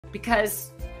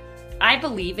because I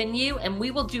believe in you and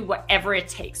we will do whatever it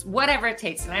takes.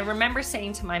 And I remember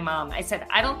saying to my mom, I said,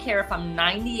 I don't care if I'm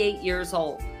 98 years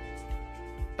old,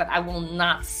 but I will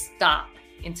not stop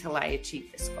until I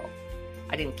achieve this goal.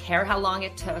 I didn't care how long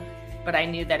it took, but I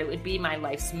knew that it would be my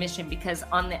life's mission, because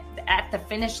at the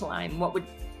finish line, what would,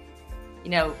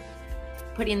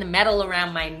 putting the medal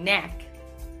around my neck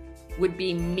would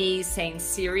be me saying,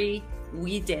 Siri,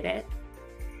 we did it.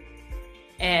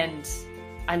 And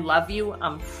I love you.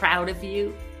 I'm proud of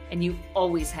you. And you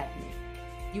always have me.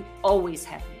 You always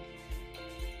have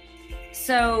me.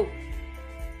 So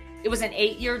it was an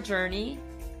 8-year journey,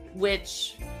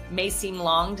 which may seem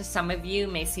long to some of you,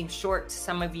 may seem short to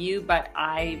some of you, but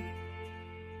I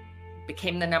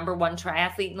became the number 1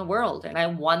 triathlete in the world, and I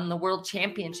won the world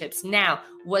championships. Now,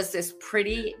 was this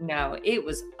pretty? No, it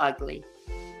was ugly.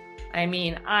 I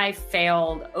mean, I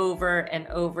failed over and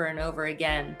over and over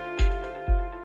again.